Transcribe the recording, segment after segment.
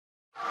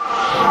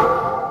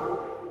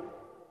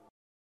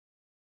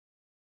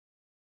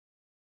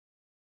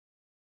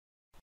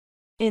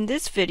In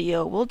this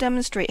video, we'll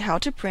demonstrate how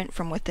to print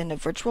from within a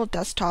virtual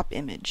desktop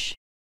image.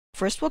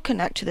 First, we'll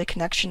connect to the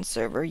connection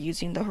server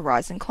using the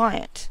Horizon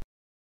client.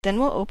 Then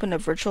we'll open a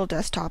virtual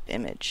desktop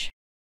image.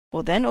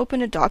 We'll then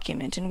open a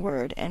document in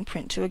Word and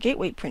print to a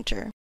gateway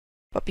printer.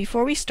 But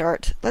before we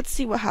start, let's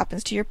see what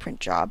happens to your print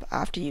job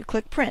after you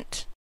click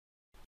Print.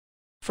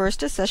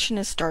 First, a session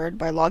is started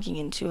by logging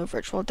into a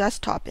virtual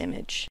desktop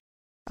image.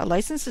 A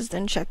license is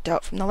then checked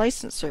out from the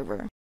license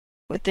server.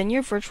 Within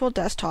your virtual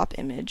desktop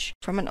image,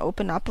 from an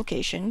open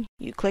application,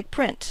 you click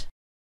Print.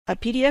 A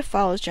PDF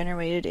file is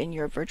generated in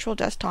your virtual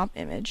desktop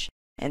image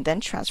and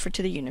then transferred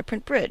to the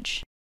UniPrint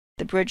bridge.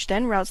 The bridge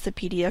then routes the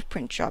PDF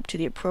print job to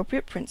the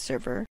appropriate print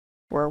server,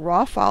 where a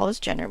raw file is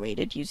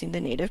generated using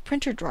the native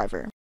printer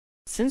driver.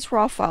 Since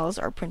raw files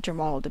are printer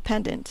model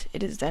dependent,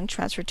 it is then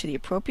transferred to the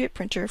appropriate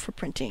printer for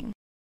printing.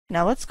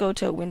 Now let's go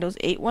to a Windows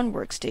 8.1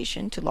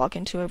 workstation to log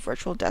into a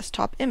virtual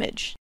desktop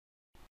image.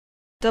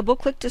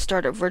 Double-click to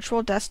start a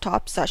virtual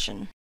desktop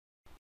session.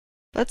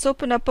 Let's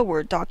open up a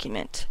Word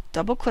document.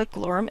 Double-click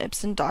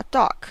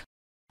lorem-ipsum.doc.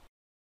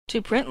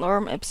 To print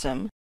lorem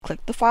ipsum,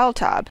 click the File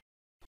tab.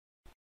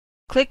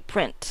 Click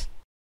Print.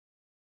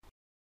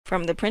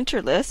 From the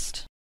printer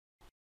list,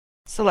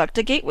 select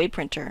a gateway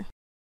printer.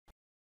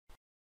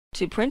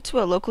 To print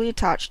to a locally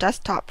attached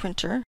desktop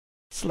printer,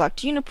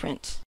 select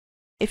UniPrint.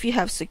 If you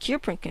have Secure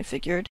Print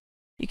configured,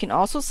 you can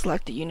also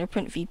select the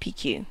UniPrint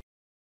VPQ.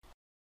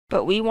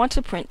 But we want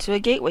to print to a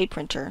gateway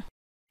printer.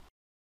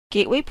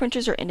 Gateway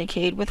printers are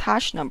indicated with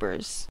hash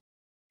numbers.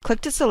 Click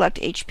to select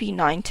HP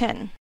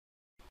 910,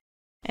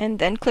 and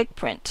then click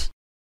Print.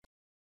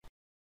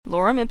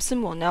 Lorem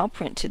ipsum will now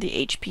print to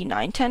the HP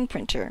 910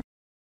 printer.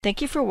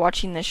 Thank you for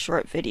watching this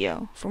short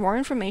video. For more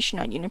information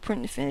on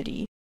UniPrint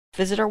Infinity,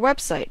 visit our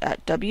website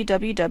at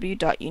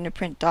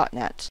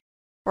www.uniprint.net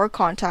or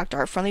contact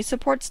our friendly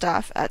support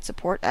staff at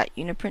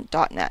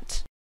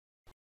support@uniprint.net.